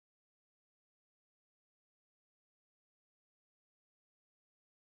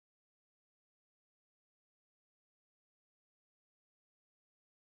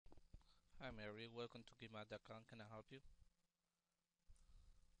Hi Mary, welcome to GitMap.com. Can I help you?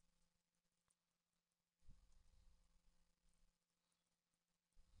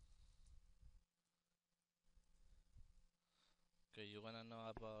 Okay, you wanna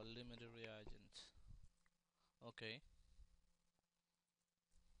know about limited reagents. Okay,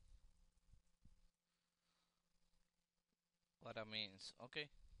 what that means. Okay,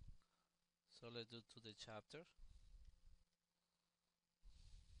 so let's do to the chapter.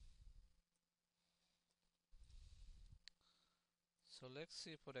 So let's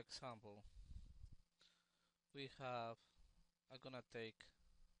see, for example, we have, I'm gonna take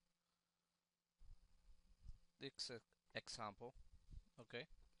this example, okay,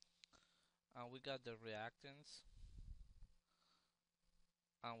 and we got the reactants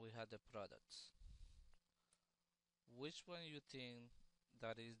and we have the products. Which one you think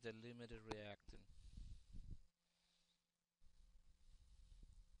that is the limited reactant?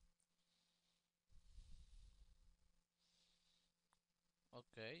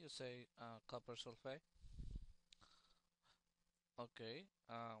 Okay, you say copper sulfate. Okay,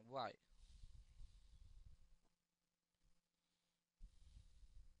 why?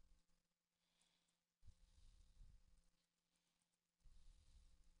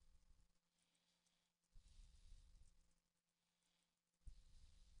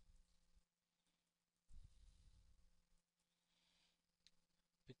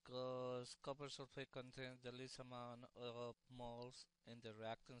 Because copper sulfate contains the least amount of moles in the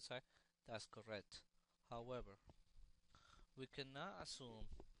reactant site. That's correct. However, we cannot assume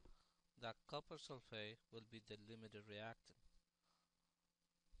that copper sulfate will be the limited reactant,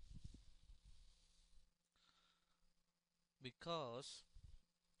 because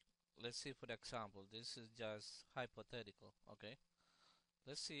let's see, for example, this is just hypothetical, okay?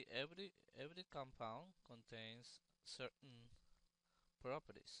 Let's see, every compound contains certain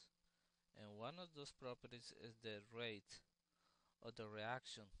properties, and one of those properties is the rate of the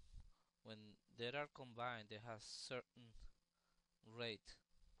reaction. When they are combined, they have certain rate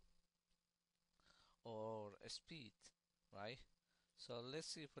or speed, right? So let's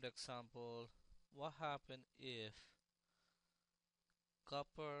see, for example, what happens if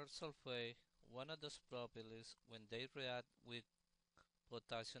copper sulfate, one of those properties, when they react with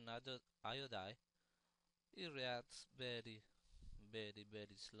potassium iodide, it reacts very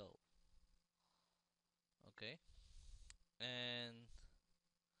slow. Okay, and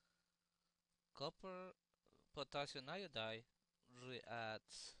copper potassium iodide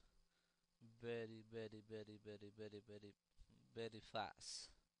reacts very fast.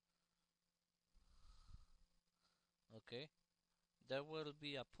 Okay, there will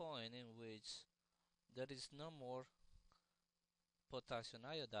be a point in which there is no more potassium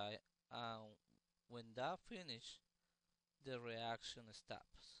iodide, and when that finishes, the reaction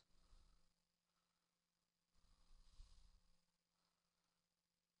stops.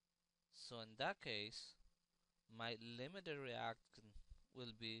 So in that case, my limited reactant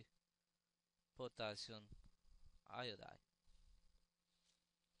will be potassium iodide.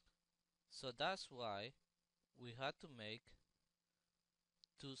 So that's why we had to make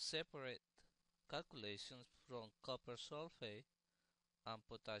two separate calculations from copper sulfate and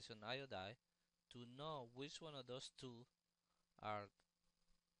potassium iodide to know which one of those two are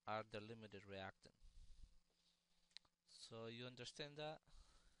are the limited reactant. So you understand that?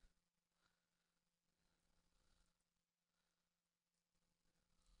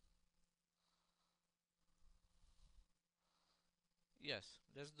 Yes,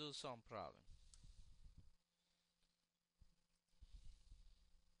 let's do some problem.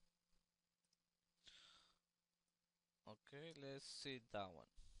 Okay, let's see that one.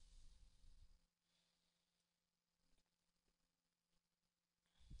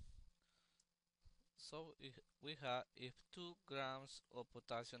 So we have, if 2 grams of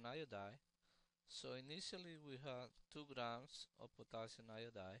potassium iodide, so initially we have 2 grams of potassium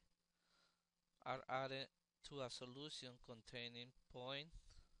iodide are added to a solution containing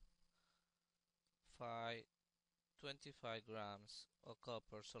 0.525 grams of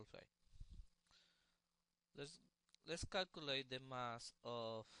copper sulfate. Let's let's calculate the mass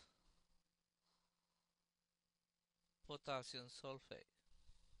of potassium sulfate.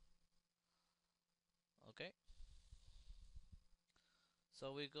 Okay,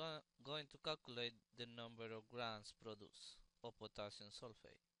 so we're going to calculate the number of grams produced of potassium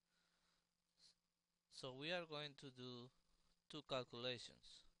sulfate. So we are going to do two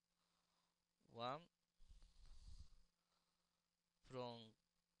calculations. One from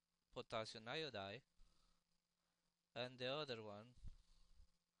potassium iodide and the other one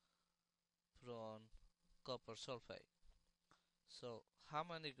from copper sulfate. So how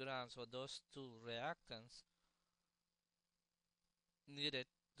many grams of those two reactants needed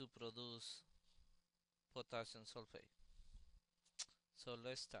to produce potassium sulfate? So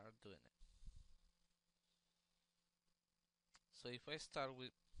let's start doing it. So if I start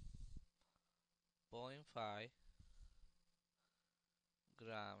with 0.5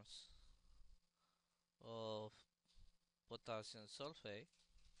 grams of potassium sulfate,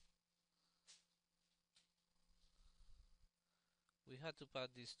 we had to pass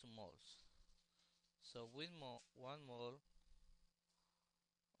these to moles. So with 1 mole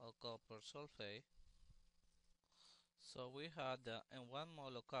of copper sulfate, so we had that, and 1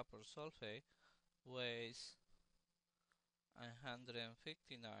 mole of copper sulfate weighs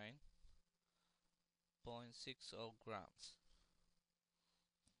 159.60 grams.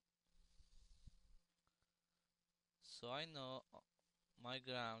 So I know my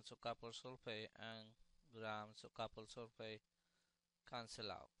grams of copper sulfate and grams of copper sulfate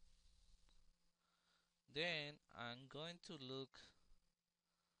cancel out. Then I'm going to look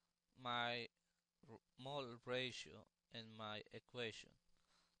my mole ratio in my equation.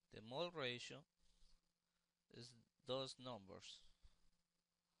 The mole ratio is those numbers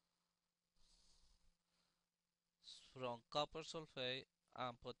from copper sulfate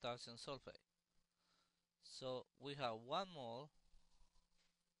and potassium sulfate. So we have 1 mole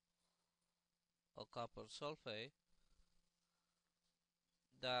of copper sulfate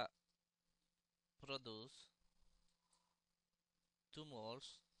that produce 2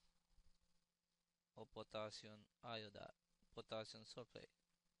 moles of potassium iodide, potassium sulfate.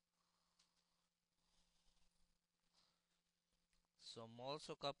 So moles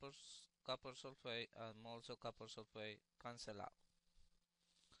of copper sulfate and moles of copper sulfate cancel out.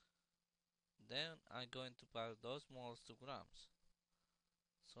 Then I'm going to pass those moles to grams.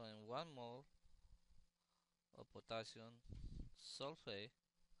 So in 1 mole of potassium sulfate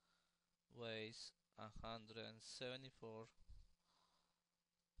weighs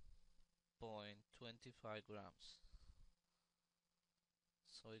 174.25 grams.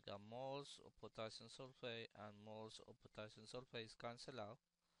 So we got moles of potassium sulfate and moles of potassium sulfate is cancel out.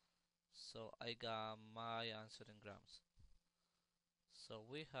 So I got my answer in grams. So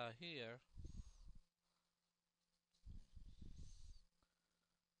we have here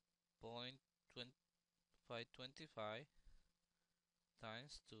 0.525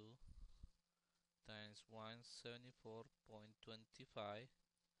 times 2 times 174.25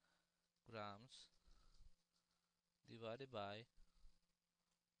 grams divided by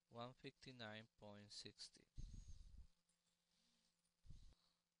 159.60.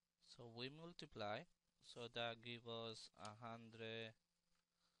 So we multiply, so that gives us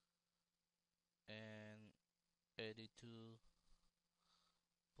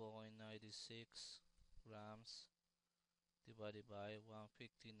 182.96 grams divided by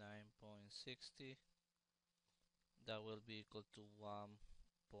 159.60. That will be equal to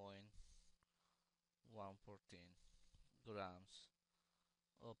 1.114 grams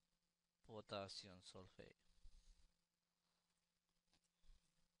of potassium sulfate.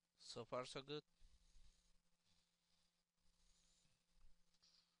 So far so good?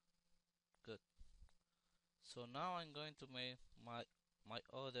 Good. So now I'm going to make my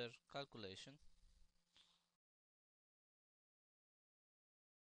other calculation.